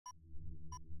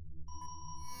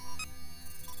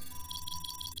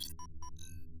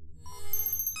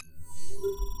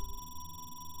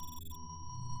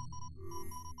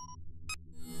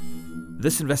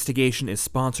This investigation is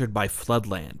sponsored by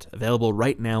Floodland, available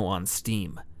right now on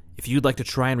Steam. If you'd like to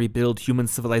try and rebuild human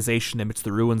civilization amidst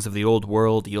the ruins of the old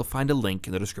world, you'll find a link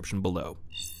in the description below.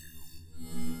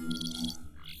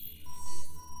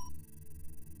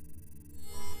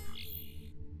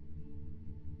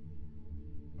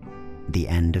 The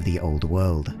end of the old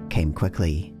world came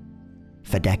quickly.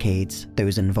 For decades,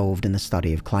 those involved in the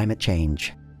study of climate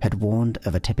change had warned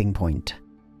of a tipping point,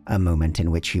 a moment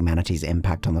in which humanity's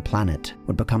impact on the planet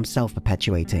would become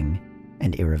self-perpetuating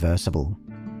and irreversible.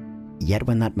 Yet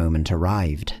when that moment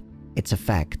arrived, its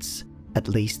effects, at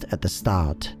least at the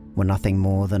start, were nothing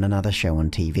more than another show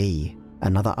on TV,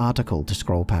 another article to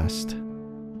scroll past.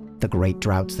 The great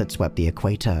droughts that swept the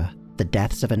equator, the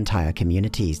deaths of entire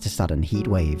communities to sudden heat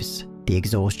waves, the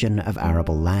exhaustion of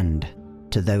arable land,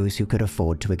 to those who could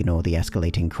afford to ignore the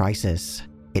escalating crisis,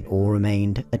 it all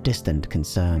remained a distant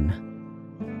concern.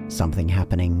 Something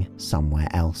happening somewhere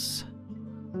else.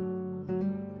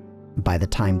 By the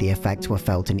time the effects were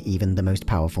felt in even the most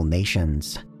powerful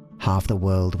nations, half the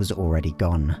world was already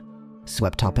gone,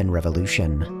 swept up in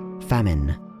revolution,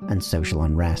 famine, and social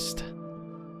unrest.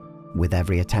 With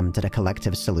every attempt at a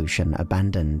collective solution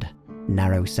abandoned,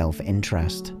 narrow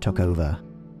self-interest took over.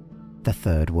 The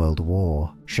Third World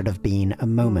War should have been a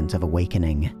moment of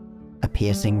awakening, a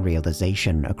piercing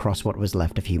realization across what was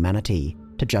left of humanity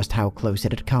to just how close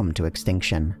it had come to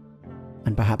extinction.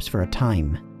 And perhaps for a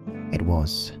time, it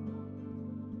was.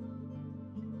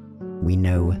 We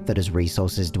know that as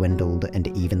resources dwindled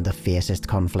and even the fiercest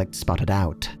conflict sputtered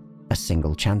out, a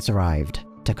single chance arrived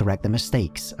to correct the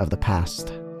mistakes of the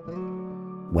past.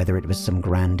 Whether it was some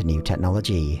grand new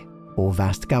technology or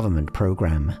vast government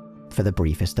program, for the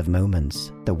briefest of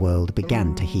moments, the world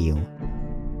began to heal.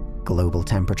 Global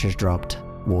temperatures dropped,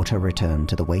 water returned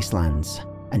to the wastelands,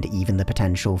 and even the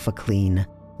potential for clean,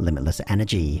 limitless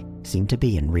energy seemed to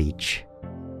be in reach.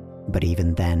 But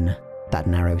even then, that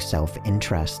narrow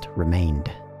self-interest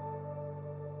remained.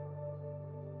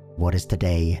 What is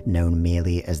today known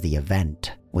merely as the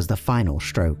event was the final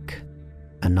stroke.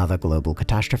 Another global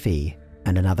catastrophe,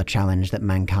 and another challenge that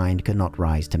mankind could not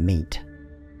rise to meet.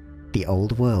 The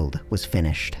old world was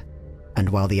finished, and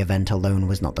while the event alone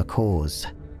was not the cause,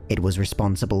 it was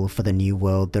responsible for the new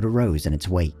world that arose in its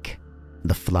wake,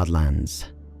 the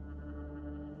Floodlands.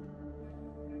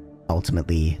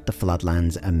 Ultimately, the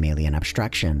Floodlands are merely an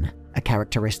abstraction, a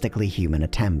characteristically human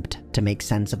attempt to make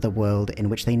sense of the world in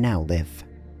which they now live.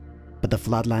 But the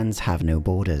Floodlands have no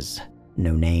borders,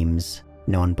 no names,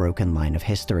 no unbroken line of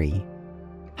history.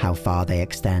 How far they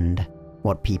extend,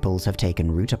 what peoples have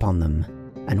taken root upon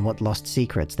them, and what lost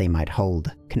secrets they might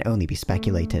hold can only be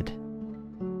speculated.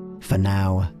 For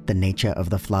now, the nature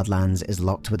of the Floodlands is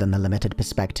locked within the limited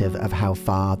perspective of how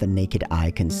far the naked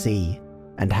eye can see,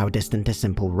 and how distant a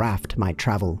simple raft might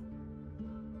travel.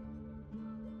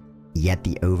 Yet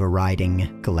the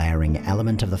overriding, glaring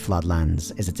element of the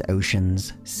Floodlands is its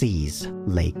oceans, seas,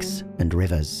 lakes, and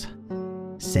rivers.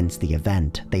 Since the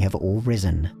event, they have all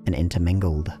risen and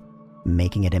intermingled,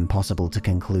 making it impossible to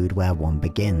conclude where one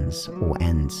begins or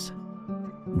ends.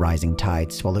 Rising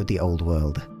tides swallowed the old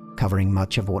world, covering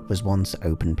much of what was once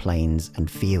open plains and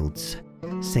fields,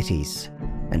 cities,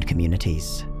 and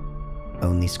communities.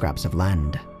 Only scraps of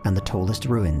land and the tallest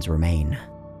ruins remain.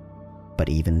 But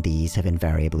even these have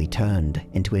invariably turned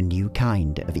into a new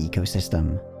kind of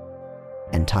ecosystem.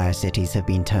 Entire cities have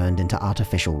been turned into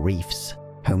artificial reefs,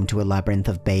 home to a labyrinth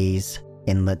of bays,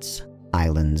 inlets,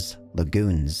 islands,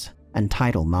 lagoons, and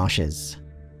tidal marshes.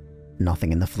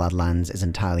 Nothing in the Floodlands is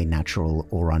entirely natural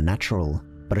or unnatural,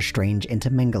 but a strange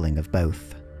intermingling of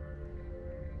both.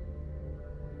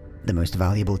 The most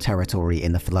valuable territory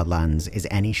in the Floodlands is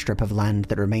any strip of land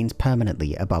that remains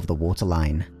permanently above the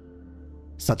waterline.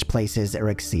 Such places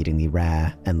are exceedingly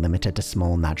rare and limited to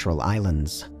small natural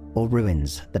islands, or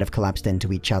ruins that have collapsed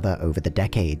into each other over the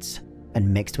decades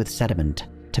and mixed with sediment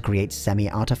to create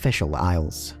semi-artificial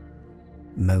isles.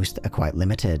 Most are quite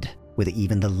limited, with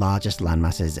even the largest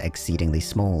landmasses exceedingly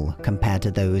small compared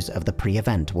to those of the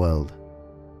pre-event world.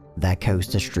 Their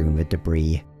coasts are strewn with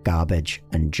debris, garbage,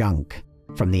 and junk,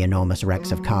 from the enormous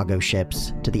wrecks of cargo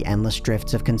ships to the endless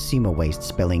drifts of consumer waste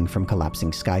spilling from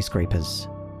collapsing skyscrapers.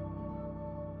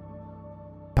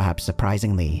 Perhaps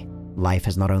surprisingly, life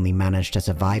has not only managed to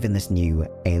survive in this new,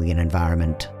 alien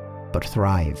environment, but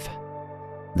thrive.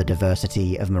 The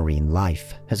diversity of marine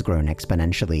life has grown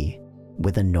exponentially,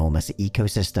 with enormous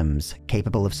ecosystems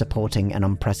capable of supporting an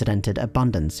unprecedented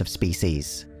abundance of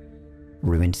species.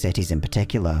 Ruined cities in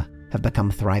particular have become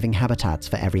thriving habitats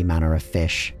for every manner of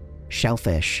fish,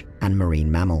 shellfish, and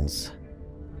marine mammals.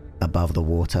 Above the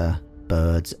water,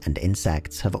 birds and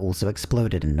insects have also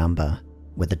exploded in number,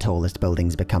 with the tallest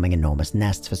buildings becoming enormous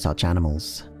nests for such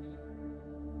animals.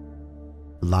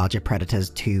 Larger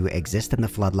predators too exist in the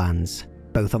Floodlands,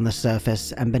 both on the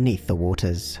surface and beneath the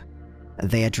waters.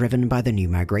 They are driven by the new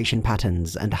migration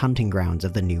patterns and hunting grounds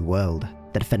of the New World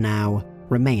that for now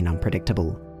remain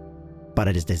unpredictable. But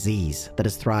it is disease that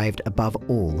has thrived above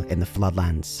all in the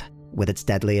Floodlands, with its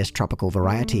deadliest tropical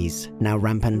varieties now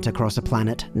rampant across a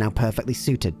planet now perfectly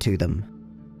suited to them.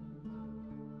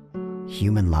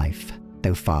 Human life,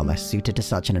 though far less suited to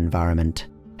such an environment,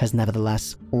 has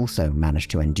nevertheless also managed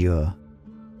to endure.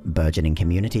 Burgeoning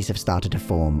communities have started to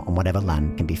form on whatever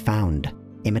land can be found,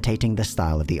 imitating the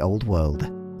style of the old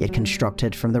world, yet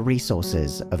constructed from the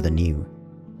resources of the new.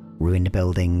 Ruined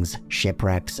buildings,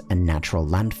 shipwrecks, and natural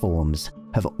landforms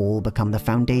have all become the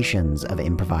foundations of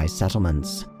improvised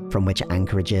settlements, from which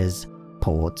anchorages,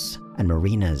 ports, and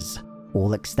marinas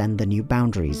all extend the new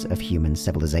boundaries of human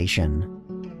civilization.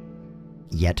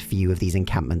 Yet few of these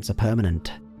encampments are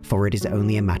permanent, for it is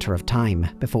only a matter of time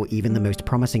before even the most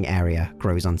promising area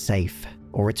grows unsafe,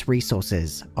 or its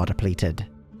resources are depleted.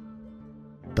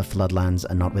 The Floodlands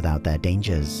are not without their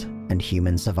dangers, and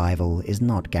human survival is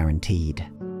not guaranteed.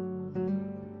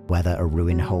 Whether a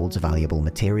ruin holds valuable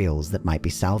materials that might be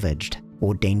salvaged,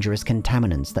 or dangerous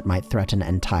contaminants that might threaten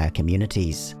entire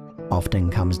communities,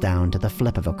 often comes down to the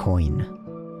flip of a coin.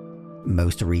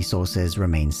 Most resources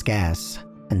remain scarce,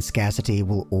 and scarcity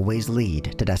will always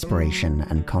lead to desperation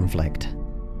and conflict.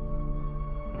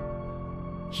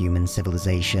 Human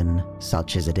civilization,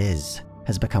 such as it is,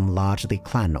 has become largely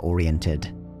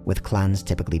clan-oriented, with clans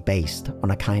typically based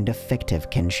on a kind of fictive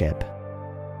kinship.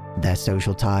 Their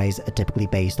social ties are typically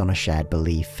based on a shared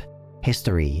belief,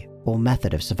 history, or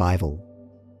method of survival.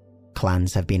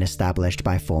 Clans have been established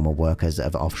by former workers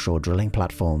of offshore drilling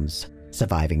platforms,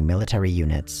 surviving military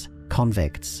units,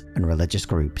 convicts, and religious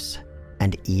groups,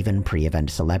 and even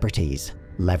pre-event celebrities,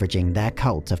 leveraging their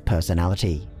cult of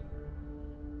personality.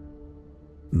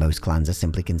 Most clans are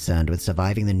simply concerned with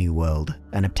surviving the New World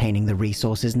and obtaining the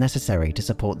resources necessary to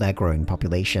support their growing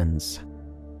populations.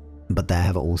 But there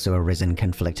have also arisen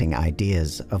conflicting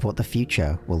ideas of what the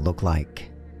future will look like.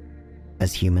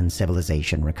 As human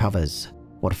civilization recovers,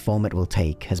 what form it will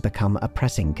take has become a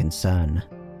pressing concern.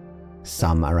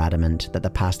 Some are adamant that the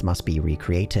past must be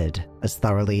recreated as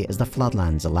thoroughly as the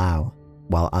Floodlands allow,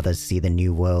 while others see the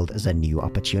New World as a new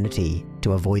opportunity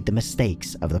to avoid the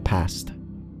mistakes of the past.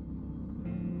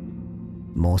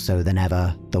 More so than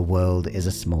ever, the world is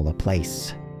a smaller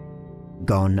place.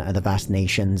 Gone are the vast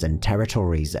nations and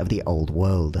territories of the old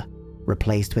world,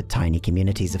 replaced with tiny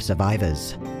communities of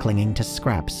survivors clinging to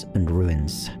scraps and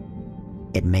ruins.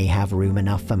 It may have room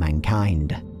enough for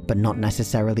mankind, but not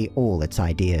necessarily all its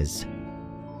ideas.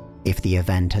 If the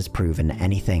event has proven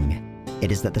anything,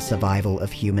 it is that the survival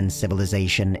of human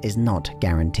civilization is not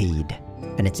guaranteed,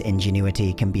 and its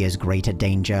ingenuity can be as great a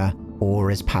danger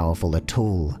or as powerful a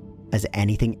tool as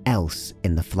anything else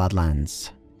in the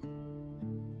Floodlands.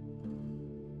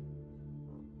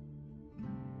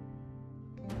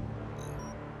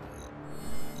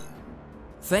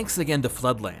 Thanks again to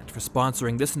Floodland for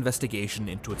sponsoring this investigation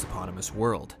into its eponymous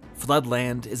world.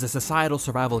 Floodland is a societal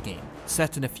survival game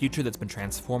set in a future that's been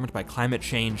transformed by climate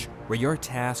change, where you're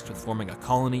tasked with forming a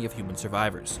colony of human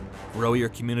survivors. Grow your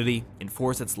community,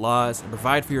 enforce its laws, and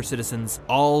provide for your citizens,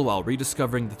 all while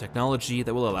rediscovering the technology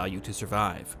that will allow you to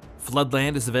survive.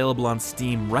 Floodland is available on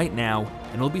Steam right now,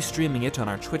 and we'll be streaming it on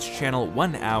our Twitch channel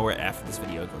 1 hour after this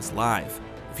video goes live.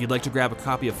 If you'd like to grab a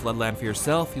copy of Floodland for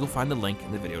yourself, you'll find the link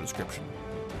in the video description.